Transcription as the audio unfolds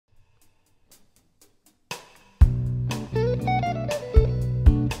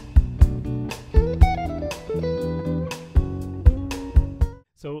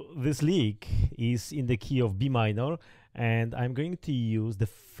this lick is in the key of B minor, and I'm going to use the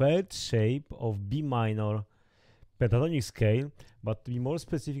third shape of B minor pentatonic scale, but to be more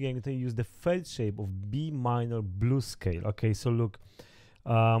specific, I'm going to use the third shape of B minor blues scale. Okay, so look,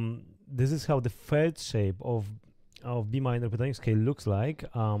 this is how the third shape of B minor pentatonic scale looks like.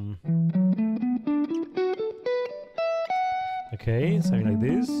 Okay, something like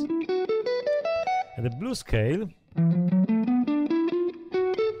this. And the blues scale.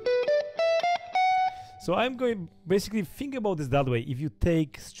 So I'm going basically think about this that way. If you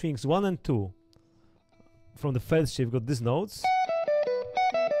take strings 1 and 2 from the first shape, you've got these notes.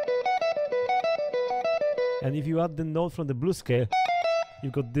 And if you add the note from the blues scale,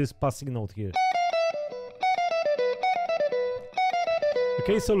 you've got this passing note here.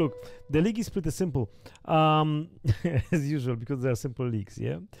 Okay, so look, the lick is pretty simple, as usual, because they are simple licks,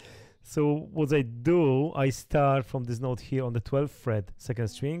 yeah? So what I do, I start from this note here on the 12th fret, second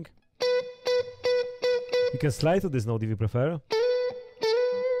string. You can slide to this note if you prefer.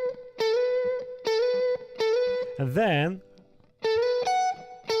 And then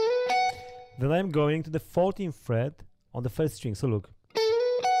I'm going to the 14th fret on the first string. So look.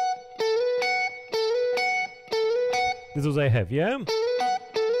 This is what I have, yeah?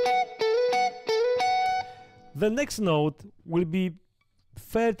 The next note will be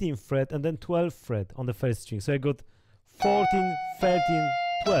 13th fret and then 12th fret on the first string. So I got 14, 13,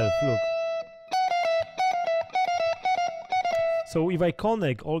 12, look. So if I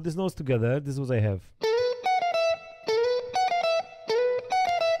connect all these notes together, this is what I have.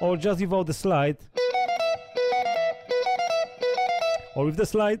 Or just without the slide. Or with the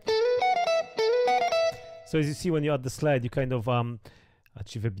slide. So as you see, when you add the slide, you kind of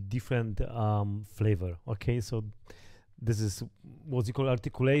achieve a different flavor. Okay, so this is what you call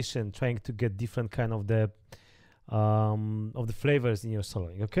articulation, trying to get different kind of the flavors in your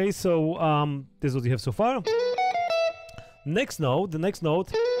soloing. Okay, so this is what you have so far. Next note, the next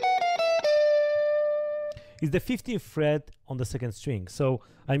note is the 15th fret on the second string. So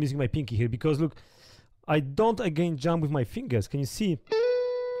I'm using my pinky here because look, I don't again jump with my fingers. Can you see?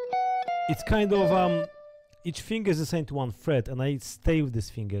 It's kind of each finger is assigned to one fret, and I stay with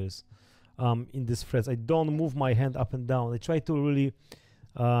these fingers in these frets. I don't move my hand up and down. I try to really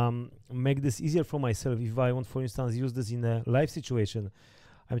make this easier for myself. If I want, for instance, use this in a live situation,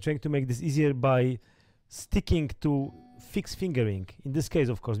 I'm trying to make this easier by sticking to fixed fingering. In this case,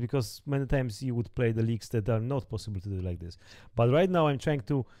 of course, because many times you would play the licks that are not possible to do like this. But right now I'm trying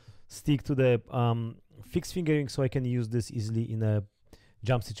to stick to the fixed fingering so I can use this easily in a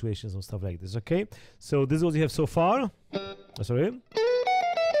jump situations and stuff like this. Okay, so this is what you have so far. Sorry.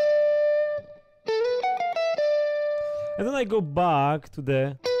 And then I go back to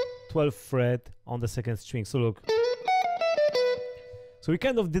the 12th fret on the second string. So look. So we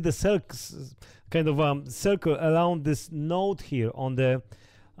kind of did a circle around this note here on the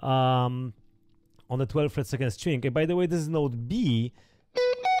 12th fret second string. And by the way, this is note B.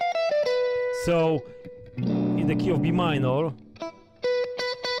 So in the key of B minor,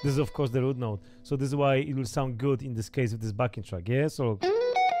 this is of course the root note. So this is why it will sound good in this case with this backing track. Yeah. So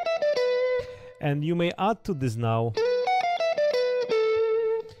and you may add to this now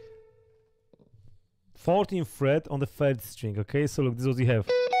 14th fret on the third string. Okay, so look, this is what you have.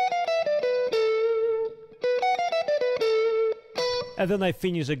 And then I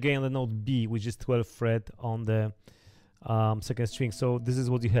finish again on the note B, which is 12th fret on the second string. So this is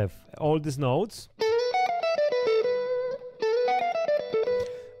what you have. All these notes,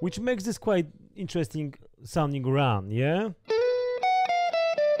 which makes this quite interesting sounding run, yeah?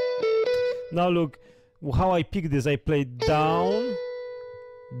 Now look, how I pick this, I play down,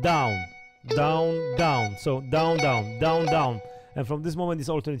 down, down, down. So down, down, down, down. And from this moment it's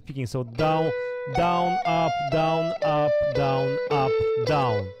alternate picking. So down, down, up, down, up, down, up,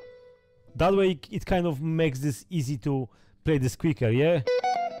 down. That way it kind of makes this easy to play this quicker, yeah?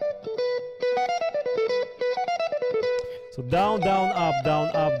 So down, down, up, down,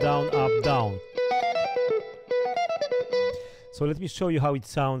 up, down, up, down. So let me show you how it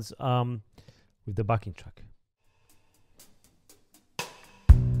sounds with the backing track.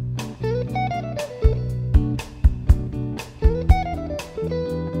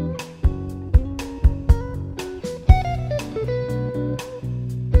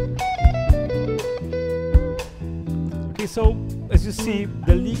 Okay, so as you see,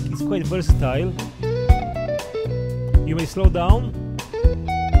 the lick is quite versatile. You may slow down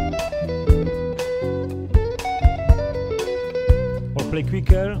or play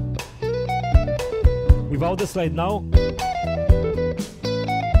quicker without the slide now.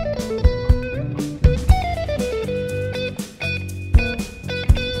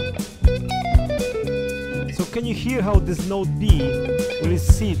 can you hear how this note B really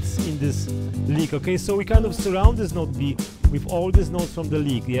sits in this lick? Okay, so we kind of surround this note B with all these notes from the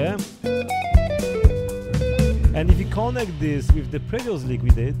lick, yeah? And if you connect this with the previous lick we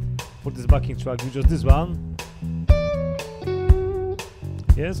did for this backing track, which was this one,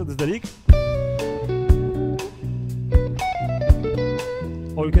 yeah, so this is the lick.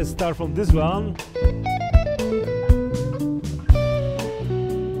 Or you can start from this one.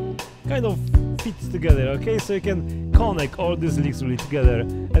 Kind of fits together, okay? So you can connect all these licks really together.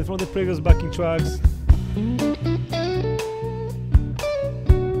 And from the previous backing tracks,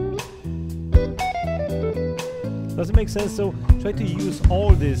 does it make sense? So try to use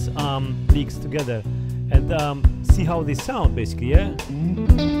all these licks together and see how they sound, basically, yeah?